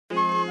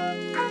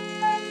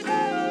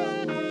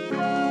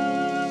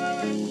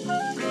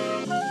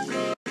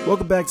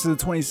Welcome back to the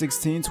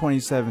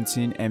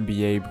 2016-2017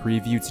 NBA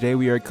preview. Today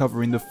we are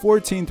covering the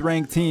 14th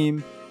ranked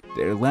team,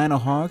 the Atlanta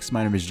Hawks.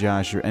 My name is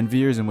Josh, or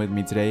Envyerz, and with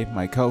me today,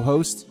 my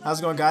co-host. How's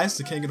it going, guys?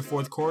 The king of the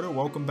fourth quarter.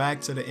 Welcome back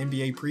to the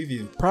NBA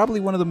preview. Probably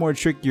one of the more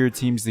trickier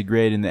teams to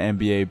grade in the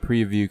NBA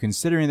preview,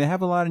 considering they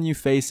have a lot of new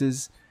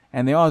faces,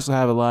 and they also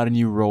have a lot of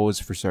new roles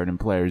for certain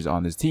players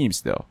on this team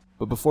still.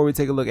 But before we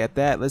take a look at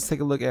that, let's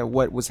take a look at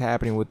what was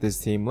happening with this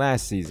team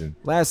last season.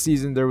 Last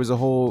season, there was a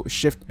whole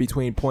shift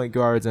between point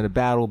guards and a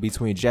battle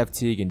between Jeff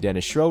Teague and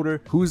Dennis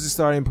Schroeder. Who's the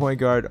starting point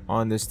guard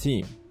on this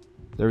team?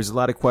 There was a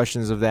lot of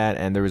questions of that,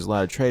 and there was a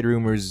lot of trade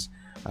rumors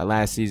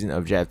last season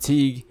of Jeff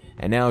Teague,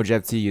 and now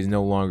Jeff Teague is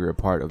no longer a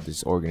part of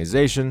this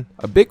organization.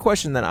 A big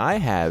question that I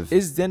have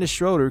is Dennis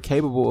Schroeder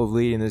capable of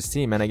leading this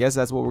team? And I guess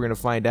that's what we're going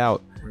to find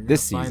out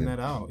this season. Find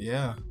that out,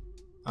 yeah.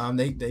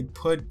 They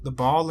put the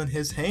ball in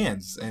his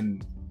hands,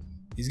 and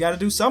he's got to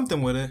do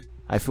something with it.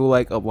 I feel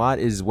like a lot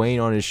is weighing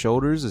on his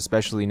shoulders,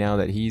 especially now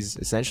that he's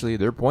essentially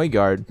their point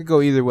guard. Could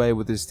go either way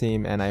with this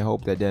team, and I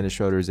hope that Dennis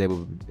Schroeder is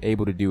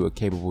able to do a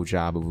capable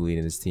job of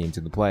leading this team to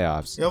the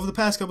playoffs. Yeah, over the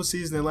past couple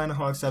seasons, the Atlanta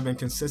Hawks have been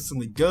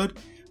consistently good,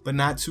 but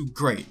not too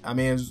great. I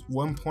mean, there was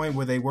one point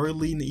where they were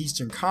leading the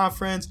Eastern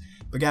Conference,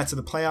 but got to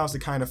the playoffs, it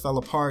kind of fell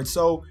apart.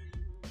 So,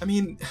 I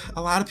mean,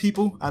 a lot of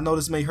people, I know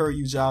this may hurt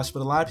you, Josh, but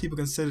a lot of people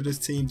consider this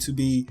team to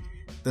be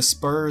the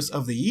Spurs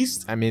of the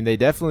East. I mean, they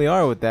definitely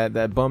are with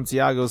that bum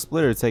Thiago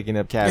Splitter taking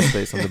up cap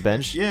space on the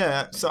bench.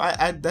 Yeah, so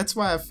I that's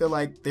why I feel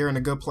like they're in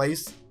a good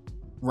place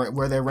right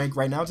where they're ranked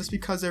right now, just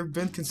because they've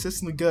been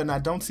consistently good, and I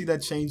don't see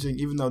that changing,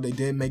 even though they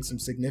did make some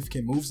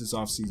significant moves this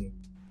offseason.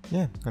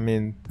 Yeah, I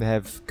mean, they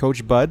have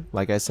Coach Bud,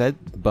 like I said,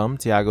 the bum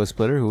Thiago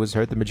Splitter, who was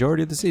hurt the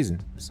majority of the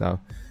season. So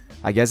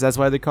I guess that's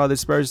why they call the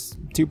Spurs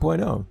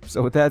 2.0.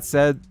 So with that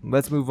said,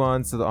 let's move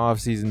on to the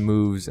offseason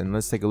moves, and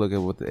let's take a look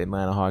at what the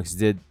Atlanta Hawks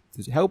did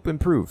to help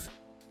improve.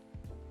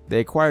 They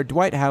acquired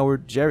Dwight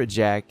Howard, Jarrett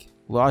Jack,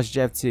 lost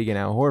Jeff Teague and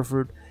Al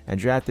Horford, and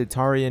drafted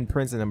Taurean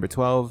Prince at number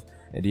 12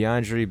 and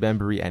DeAndre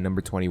Bembry at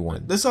number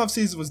 21. This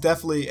offseason was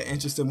definitely an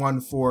interesting one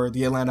for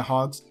the Atlanta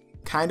Hawks,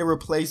 kind of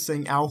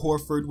replacing Al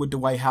Horford with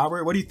Dwight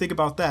Howard. What do you think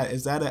about that?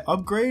 Is that an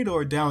upgrade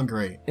or a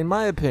downgrade? In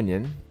my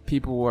opinion,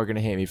 people are going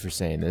to hate me for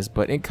saying this,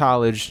 but in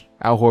college,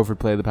 Al Horford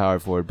played the power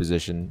forward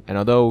position, and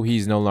although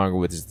he's no longer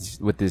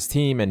with this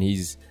team and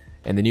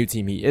the new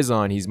team he is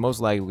on, he's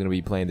most likely going to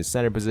be playing the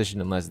center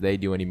position unless they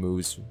do any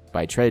moves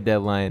by trade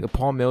deadline. The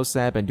Paul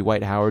Millsap and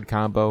Dwight Howard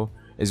combo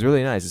is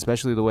really nice,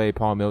 especially the way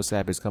Paul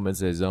Millsap has come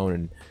into his own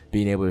and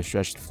being able to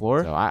stretch the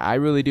floor. So I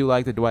really do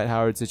like the Dwight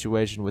Howard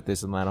situation with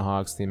this Atlanta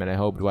Hawks team, and I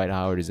hope Dwight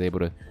Howard is able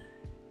to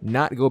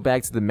not go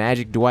back to the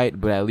Magic Dwight,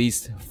 but at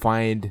least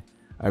find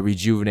a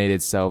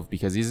rejuvenated self,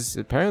 because he's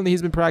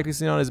been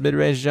practicing on his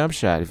mid-range jump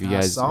shot. If you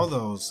guys saw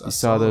those, you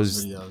saw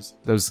those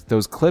videos,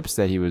 those clips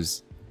that he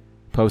was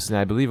posting,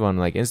 I believe, on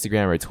like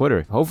Instagram or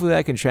Twitter. Hopefully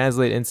that can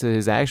translate into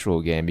his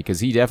actual game, because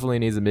he definitely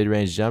needs a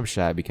mid-range jump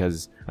shot,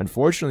 because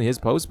unfortunately his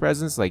post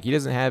presence, like, he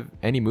doesn't have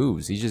any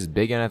moves. He's just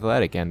big and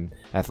athletic, and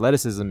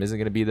athleticism isn't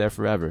going to be there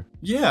forever.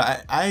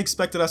 Yeah, I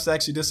expected us to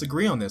actually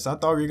disagree on this. I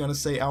thought we were going to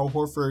say Al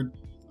Horford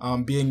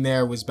being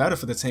there was better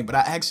for the team, but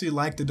I actually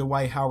like the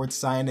Dwight Howard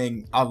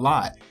signing a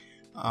lot.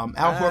 Al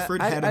Horford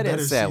had a better season. I didn't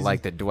say I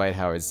like the Dwight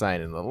Howard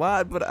signing a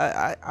lot, but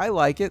I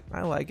like it.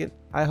 I like it.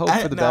 I hope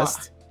for the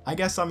best. I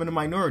guess I'm in a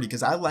minority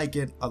because I like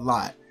it a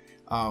lot.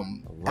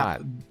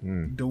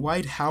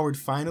 Dwight Howard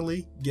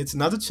finally gets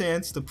another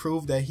chance to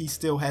prove that he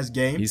still has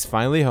game. He's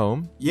finally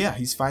home. Yeah,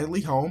 he's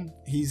finally home.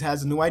 He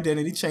has a new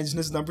identity, changing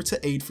his number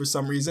to 8 for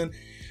some reason.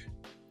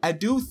 I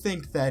do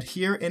think that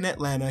here in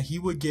Atlanta, he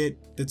would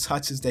get the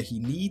touches that he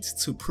needs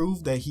to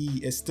prove that he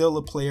is still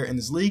a player in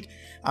this league.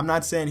 I'm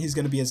not saying he's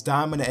going to be as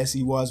dominant as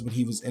he was when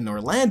he was in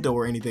Orlando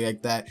or anything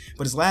like that,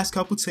 but his last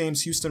couple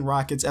teams, Houston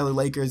Rockets, LA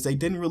Lakers, they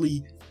didn't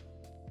really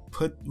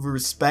put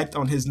respect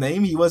on his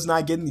name. He was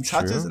not getting the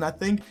touches, and I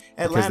think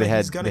Atlanta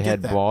is going to get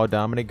that. They had ball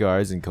dominant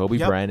guards and Kobe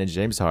Bryant and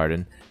James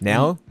Harden.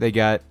 Now they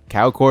got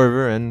Kyle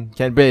Korver and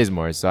Kent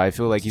Bazemore, so I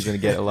feel like he's going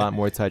to get a lot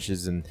more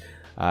touches. And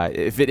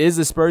if it is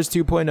the Spurs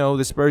 2.0,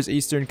 the Spurs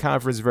Eastern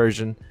Conference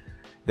version,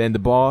 then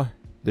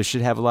there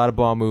should have a lot of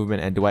ball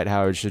movement, and Dwight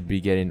Howard should be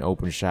getting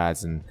open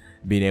shots and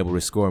being able to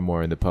score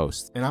more in the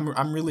post. And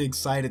I'm really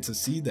excited to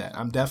see that.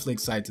 I'm definitely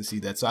excited to see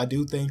that. So I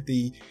do think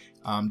the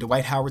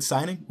Dwight Howard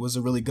signing was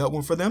a really good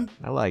one for them.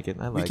 I like it.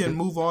 We can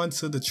move on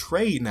to the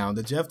trade now,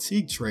 the Jeff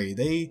Teague trade.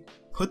 They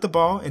put the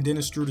ball in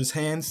Dennis Schroeder's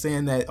hands,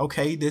 saying that,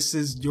 okay, this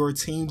is your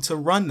team to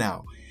run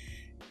now.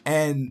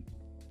 And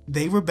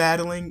they were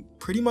battling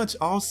pretty much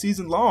all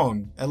season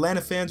long.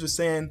 Atlanta fans were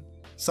saying,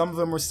 some of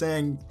them were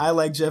saying, I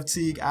like Jeff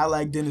Teague, I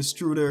like Dennis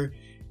Schroeder.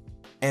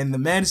 And the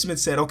management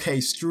said, okay,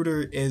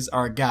 Schroeder is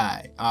our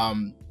guy.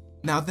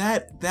 Now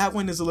that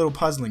one is a little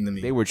puzzling to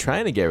me. They were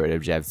trying to get rid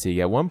of Jeff Teague.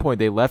 At one point,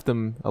 they left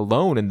him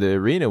alone in the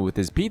arena with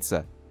his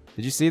pizza.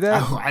 Did you see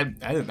that? Oh, I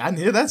didn't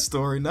hear that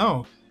story,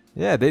 no.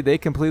 Yeah, they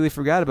completely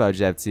forgot about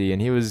Jeff Teague,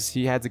 and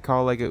he had to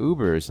call like an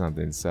Uber or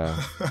something. So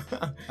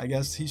I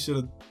guess he should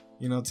have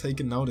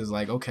taking notice,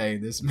 like, okay,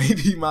 this may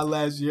be my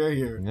last year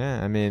here.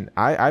 Yeah, I mean,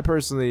 I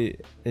personally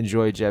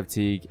enjoy Jeff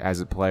Teague as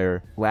a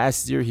player.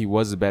 Last year, he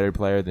was a better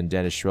player than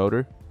Dennis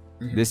Schroeder.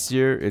 This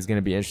year is going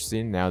to be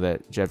interesting now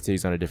that Jeff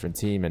Teague's on a different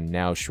team, and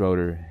now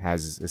Schroeder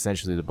has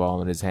essentially the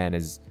ball in his hand,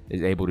 is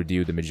able to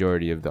do the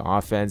majority of the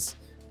offense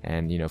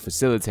and,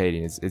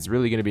 facilitating. It's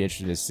really going to be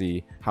interesting to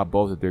see how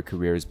both of their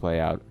careers play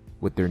out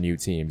with their new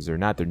teams, or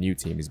not their new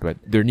teams, but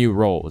their new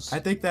roles. I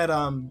think that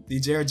the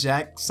Jared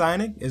Jack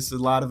signing is a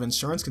lot of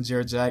insurance, because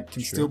Jared Jack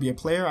can still be a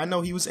player. I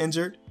know he was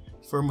injured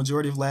for a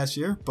majority of last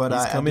year, but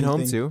he's coming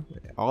home too.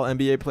 All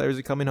NBA players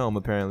are coming home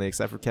apparently,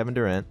 except for Kevin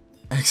Durant.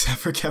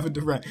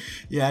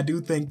 Yeah, I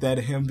do think that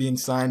him being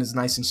signed is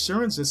nice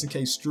insurance, just in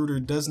case Schroeder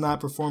does not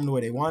perform the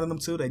way they wanted him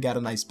to. They got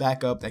a nice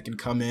backup that can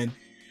come in.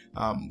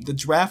 The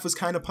draft was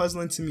kind of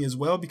puzzling to me as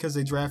well, because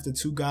they drafted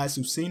two guys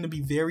who seem to be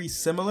very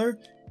similar,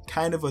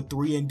 kind of a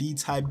 3-and-D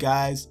type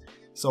guys.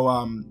 So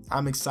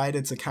I'm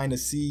excited to kind of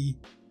see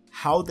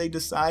how they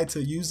decide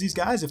to use these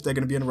guys, if they're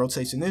going to be in a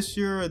rotation this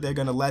year, or they're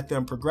going to let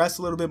them progress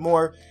a little bit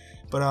more.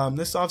 But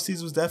this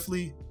offseason was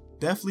definitely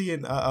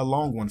a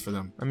long one for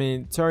them. I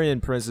mean,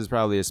 Taurean Prince is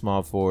probably a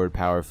small forward,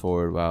 power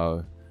forward,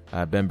 while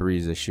Ben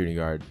Breeze is a shooting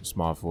guard,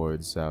 small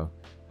forward. So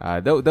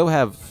they'll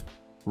have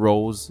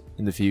roles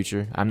in the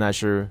future. I'm not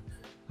sure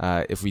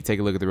if we take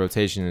a look at the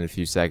rotation in a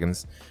few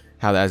seconds,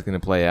 how that's going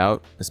to play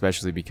out,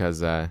 especially because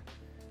the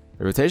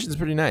rotation is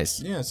pretty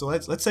nice. Yeah, so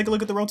let's take a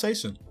look at the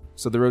rotation.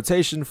 So the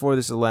rotation for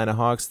this Atlanta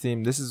Hawks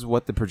team, this is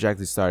what the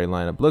projected starting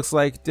lineup looks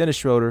like. Dennis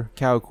Schroeder,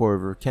 Kyle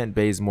Korver, Kent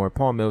Bazemore,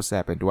 Paul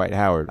Millsap, and Dwight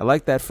Howard. I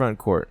like that front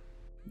court.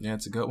 Yeah,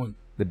 it's a good one.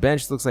 The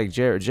bench looks like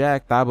Jared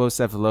Jack, Thabo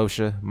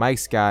Sefolosha, Mike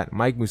Scott,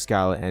 Mike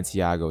Muscala, and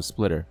Tiago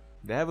Splitter.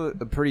 They have a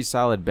pretty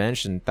solid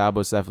bench, and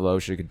Thabo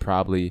Sefolosha could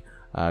probably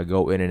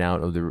go in and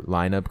out of the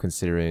lineup,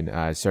 considering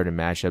certain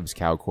matchups.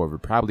 Kyle Korver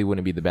probably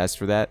wouldn't be the best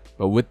for that.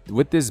 But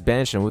with this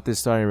bench and with this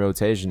starting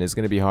rotation, it's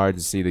going to be hard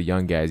to see the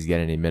young guys get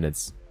any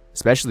minutes,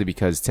 especially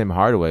because Tim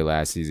Hardaway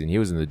last season, he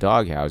was in the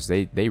doghouse.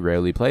 They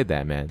rarely played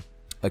that man.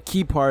 A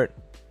key part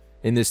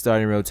in this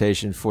starting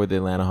rotation for the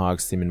Atlanta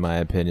Hawks team, in my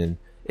opinion,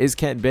 is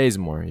Kent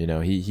Bazemore.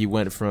 He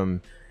went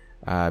from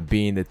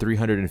being the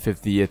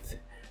 350th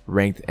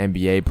ranked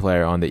NBA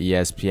player on the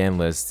ESPN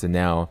list to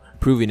now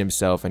proving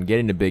himself and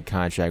getting a big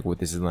contract with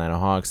this Atlanta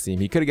Hawks team.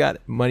 He could have got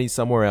money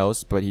somewhere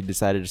else, but he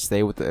decided to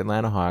stay with the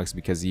Atlanta Hawks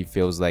because he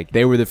feels like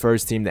they were the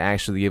first team to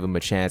actually give him a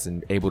chance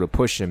and able to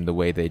push him the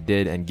way they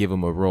did and give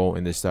him a role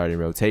in the starting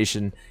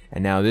rotation.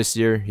 And now this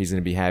year, he's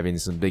going to be having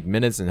some big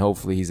minutes, and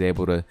hopefully he's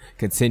able to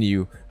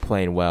continue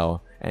playing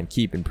well and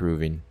keep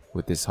improving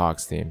with this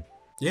Hawks team.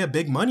 Yeah,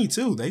 big money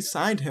too. They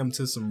signed him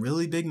to some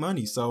really big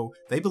money, so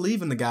they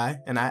believe in the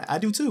guy, and I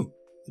do too.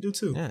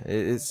 Yeah,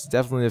 it's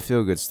definitely a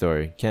feel-good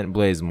story. Kent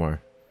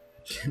Bazemore.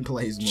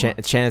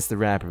 Chance the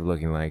Rapper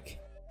looking like.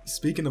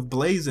 Speaking of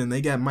blazing,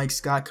 they got Mike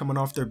Scott coming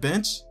off their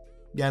bench.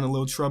 Got in a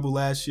little trouble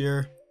last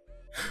year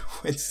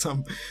with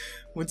some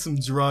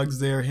drugs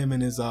there. Him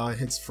and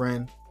his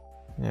friend.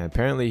 Yeah,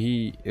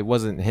 apparently it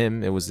wasn't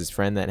him. It was his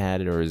friend that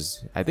had it, or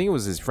I think it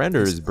was his friend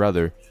or his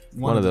brother.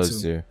 One of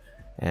those two.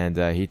 And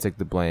he took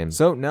the blame.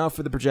 So now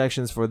for the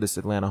projections for this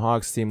Atlanta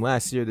Hawks team.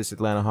 Last year, this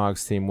Atlanta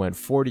Hawks team went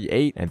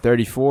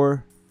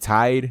 48-34,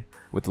 tied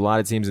with a lot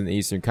of teams in the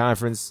Eastern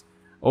Conference.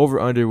 Over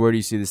under, where do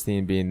you see this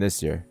team being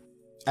this year?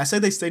 I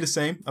said they stay the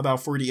same,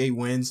 about 48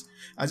 wins.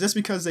 Just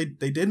because they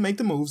did make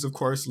the moves, of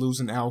course,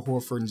 losing Al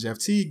Horford and Jeff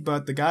Teague.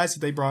 But the guys that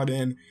they brought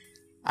in,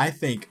 I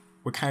think,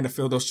 would kind of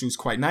fill those shoes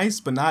quite nice,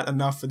 but not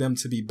enough for them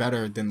to be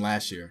better than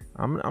last year.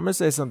 I'm going to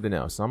say something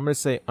else. I'm going to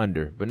say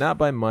under, but not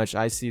by much.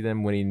 I see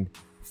them winning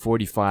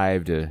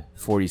 45 to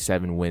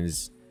 47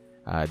 wins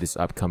this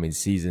upcoming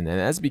season, and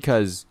that's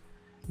because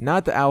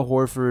not the Al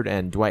Horford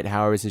and Dwight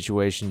Howard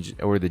situation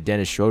or the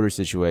Dennis Schroeder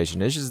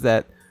situation. It's just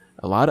that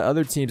a lot of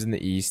other teams in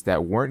the East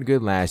that weren't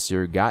good last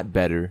year got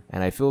better,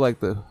 and I feel like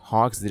the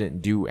Hawks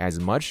didn't do as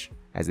much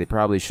as they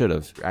probably should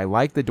have. I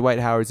like the Dwight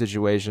Howard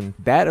situation.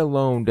 That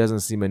alone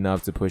doesn't seem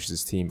enough to push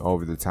this team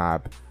over the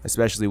top,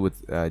 especially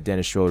with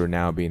Dennis Schroeder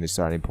now being the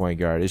starting point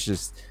guard.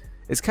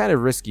 It's kind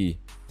of risky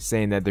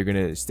saying that they're going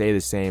to stay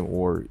the same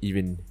or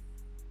even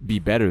be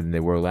better than they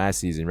were last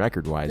season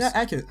record-wise. Yeah,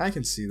 I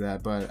can see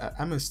that, but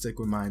I'm going to stick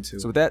with mine too.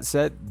 So with that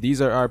said,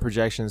 these are our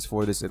projections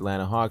for this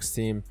Atlanta Hawks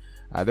team.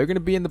 They're going to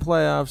be in the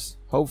playoffs,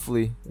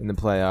 hopefully in the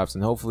playoffs,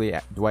 and hopefully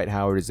Dwight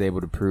Howard is able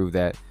to prove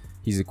that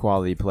he's a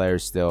quality player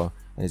still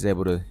and is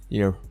able to,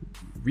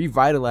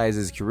 revitalize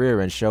his career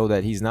and show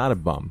that he's not a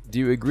bum. Do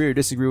you agree or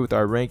disagree with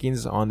our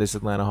rankings on this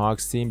Atlanta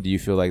Hawks team? Do you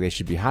feel like they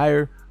should be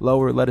higher,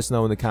 lower? Let us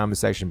know in the comment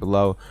section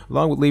below,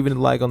 along with leaving a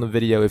like on the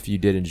video if you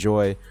did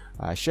enjoy.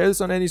 Share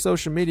this on any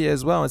social media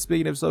as well. And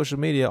speaking of social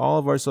media, all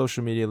of our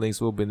social media links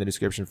will be in the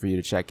description for you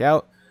to check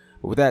out.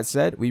 But with that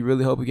said, we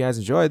really hope you guys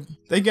enjoyed.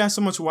 Thank you guys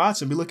so much for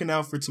watching. Be looking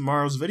out for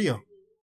tomorrow's video.